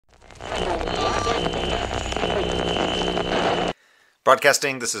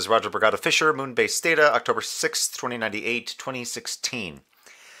Broadcasting, this is Roger Brigada Fisher, Moonbase Theta, October 6th, 2098, 2016.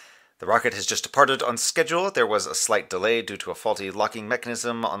 The rocket has just departed on schedule. There was a slight delay due to a faulty locking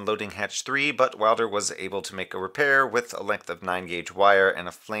mechanism on loading hatch 3, but Wilder was able to make a repair with a length of 9-gauge wire and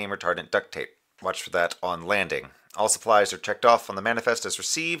a flame-retardant duct tape. Watch for that on landing. All supplies are checked off on the manifest as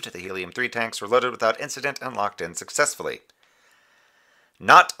received. The helium-3 tanks were loaded without incident and locked in successfully.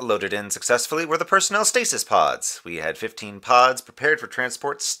 Not loaded in successfully were the personnel stasis pods. We had 15 pods prepared for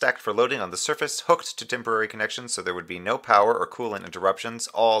transport, stacked for loading on the surface, hooked to temporary connections so there would be no power or coolant interruptions,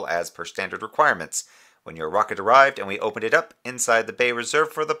 all as per standard requirements. When your rocket arrived and we opened it up, inside the bay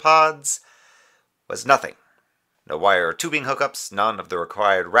reserved for the pods was nothing. No wire or tubing hookups, none of the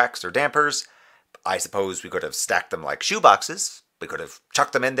required racks or dampers. I suppose we could have stacked them like shoeboxes. We could have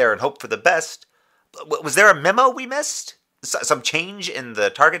chucked them in there and hoped for the best. Was there a memo we missed? Some change in the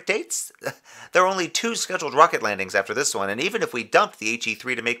target dates? There are only 2 scheduled rocket landings after this one, and even if we dumped the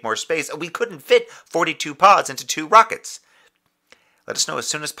HE-3 to make more space, we couldn't fit 42 pods into 2 rockets. Let us know as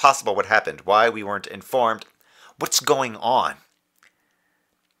soon as possible what happened, why we weren't informed. What's going on?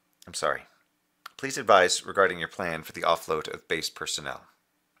 I'm sorry. Please advise regarding your plan for the offload of base personnel.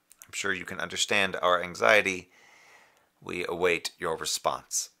 I'm sure you can understand our anxiety. We await your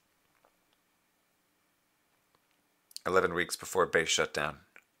response. 11 weeks before base shutdown.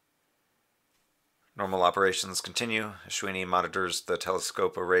 Normal operations continue. S1E monitors the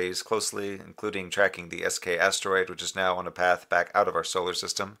telescope arrays closely, including tracking the SK asteroid, which is now on a path back out of our solar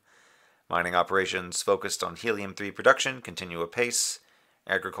system. Mining operations focused on helium-3 production continue apace.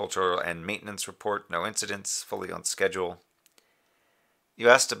 Agricultural and maintenance report no incidents, fully on schedule. You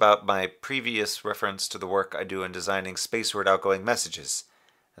asked about my previous reference to the work I do in designing spaceward outgoing messages.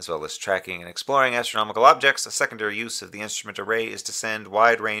 As well as tracking and exploring astronomical objects, a secondary use of the instrument array is to send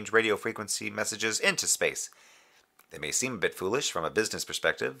wide-range radio frequency messages into space. They may seem a bit foolish from a business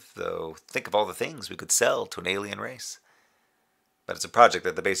perspective, though think of all the things we could sell to an alien race. But it's a project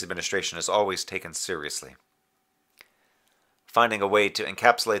that the base administration has always taken seriously. Finding a way to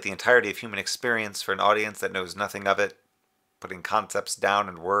encapsulate the entirety of human experience for an audience that knows nothing of it, putting concepts down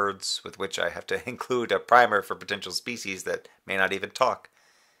in words with which I have to include a primer for potential species that may not even talk,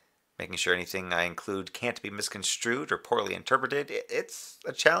 making sure anything I include can't be misconstrued or poorly interpreted, it's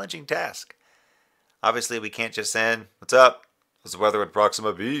a challenging task. Obviously, we can't just send, "What's up? How's the weather at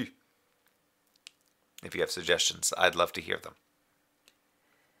Proxima B?" If you have suggestions, I'd love to hear them.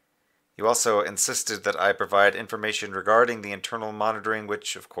 You also insisted that I provide information regarding the internal monitoring,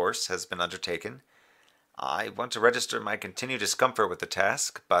 which, of course, has been undertaken. I want to register my continued discomfort with the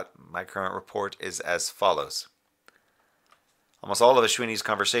task, but my current report is as follows. Almost all of S1E's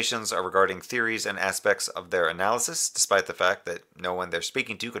conversations are regarding theories and aspects of their analysis, despite the fact that no one they're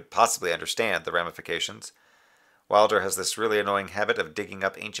speaking to could possibly understand the ramifications. Wilder has this really annoying habit of digging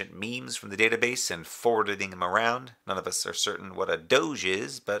up ancient memes from the database and forwarding them around. None of us are certain what a doge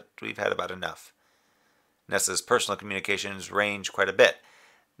is, but we've had about enough. Nessa's personal communications range quite a bit.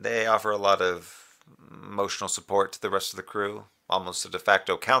 They offer a lot of emotional support to the rest of the crew, almost a de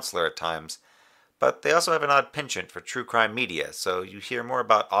facto counselor at times. But they also have an odd penchant for true crime media, so you hear more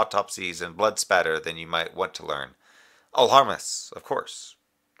about autopsies and blood spatter than you might want to learn. All harmless, of course.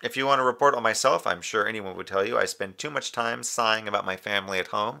 If you want to report on myself, I'm sure anyone would tell you I spend too much time sighing about my family at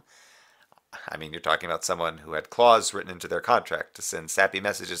home. I mean, you're talking about someone who had clause written into their contract to send sappy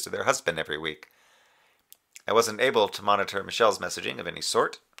messages to their husband every week. I wasn't able to monitor Michelle's messaging of any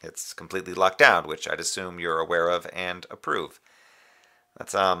sort. It's completely locked down, which I'd assume you're aware of and approve.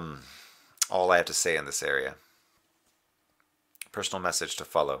 That's, all I have to say in this area. Personal message to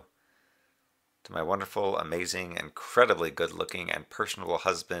follow. To my wonderful, amazing, incredibly good-looking, and personable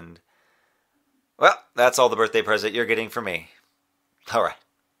husband. Well, that's all the birthday present you're getting from me. All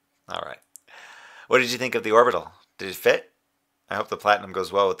right. What did you think of the orbital? Did it fit? I hope the platinum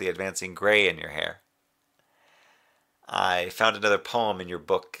goes well with the advancing gray in your hair. I found another poem in your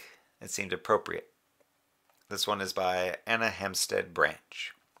book. It seemed appropriate. This one is by Anna Hempstead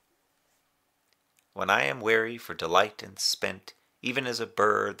Branch. When I am weary for delight and spent, even as a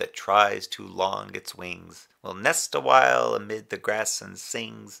bird that tries too long its wings, will nest awhile amid the grass and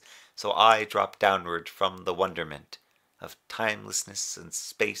sings, so I drop downward from the wonderment of timelessness and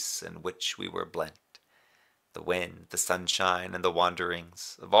space in which we were blent. The wind, the sunshine, and the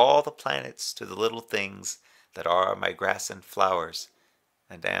wanderings of all the planets to the little things that are my grass and flowers,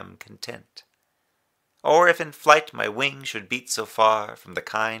 and am content. Or if in flight my wing should beat so far from the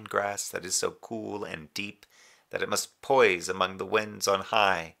kind grass that is so cool and deep that it must poise among the winds on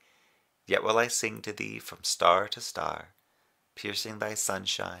high, yet will I sing to thee from star to star, piercing thy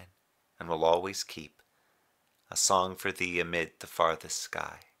sunshine, and will always keep a song for thee amid the farthest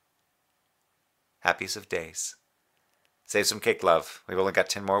sky. Happiest of days. Save some cake, love. We've only got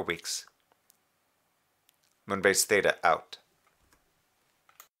 10 more weeks. Moonbase Theta out.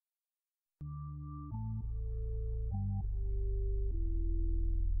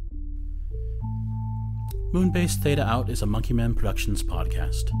 Moonbase Theta Out is a Monkeyman Productions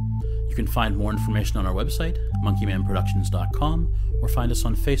podcast. You can find more information on our website, monkeymanproductions.com, or find us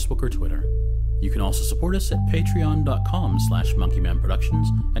on Facebook or Twitter. You can also support us at patreon.com/monkeymanproductions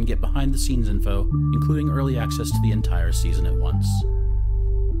and get behind-the-scenes info, including early access to the entire season at once.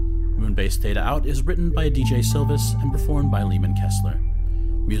 Moonbase Theta Out is written by DJ Sylvis and performed by Leeman Kessler.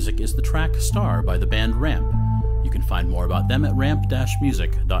 Music is the track Star by the band Ramp. You can find more about them at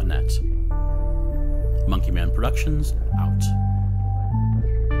ramp-music.net. Monkeyman Productions, out.